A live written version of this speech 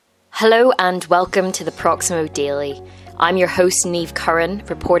Hello and welcome to the Proximo Daily. I'm your host Niamh Curran,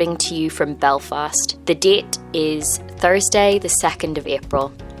 reporting to you from Belfast. The date is Thursday, the 2nd of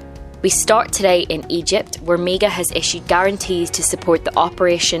April. We start today in Egypt, where MEGA has issued guarantees to support the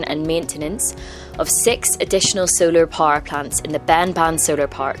operation and maintenance of 6 additional solar power plants in the Benban Solar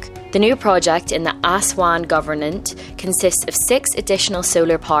Park. The new project in the Aswan Governorate consists of 6 additional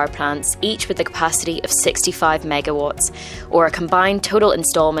solar power plants, each with a capacity of 65 megawatts, or a combined total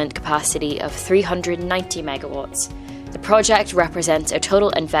installment capacity of 390 megawatts. The project represents a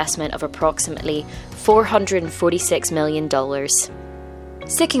total investment of approximately $446 million.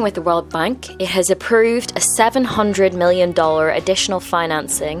 Sticking with the World Bank, it has approved a $700 million additional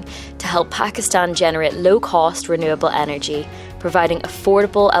financing to help Pakistan generate low-cost renewable energy, providing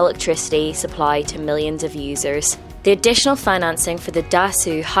affordable electricity supply to millions of users. The additional financing for the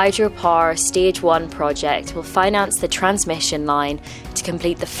Dasu Hydropower Stage 1 project will finance the transmission line to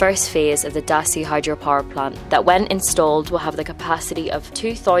complete the first phase of the Dasu hydropower plant that, when installed, will have the capacity of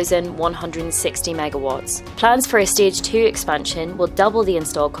 2,160 megawatts. Plans for a Stage 2 expansion will double the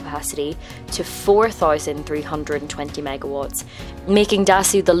installed capacity to 4,320 megawatts, making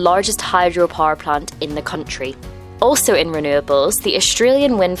Dasu the largest hydropower plant in the country. Also in renewables, the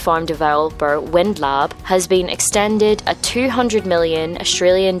Australian wind farm developer WindLab has been extended a $200 million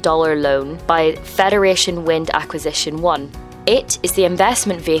Australian dollar loan by Federation Wind Acquisition 1. It is the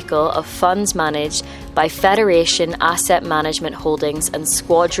investment vehicle of funds managed by Federation Asset Management Holdings and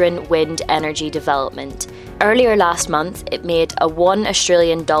Squadron Wind Energy Development. Earlier last month, it made a $1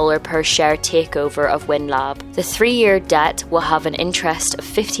 Australian per share takeover of WindLab. The 3-year debt will have an interest of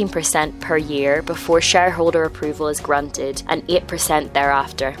 15% per year before shareholder approval is granted, and 8%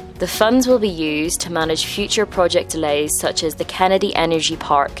 thereafter. The funds will be used to manage future project delays, such as the Kennedy Energy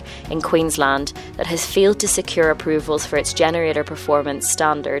Park in Queensland that has failed to secure approvals for its generator performance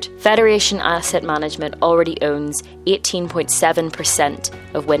standard. Federation Asset Management already owns 18.7%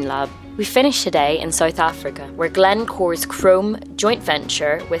 of WindLab. We finish today in South Africa, where Glencore's Chrome joint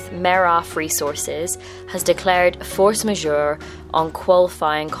venture with Meraf Resources has declared force majeure on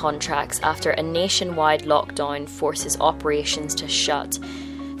qualifying contracts after a nationwide lockdown forces operations to shut.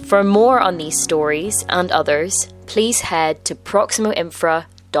 For more on these stories and others, please head to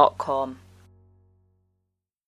proximoinfra.com.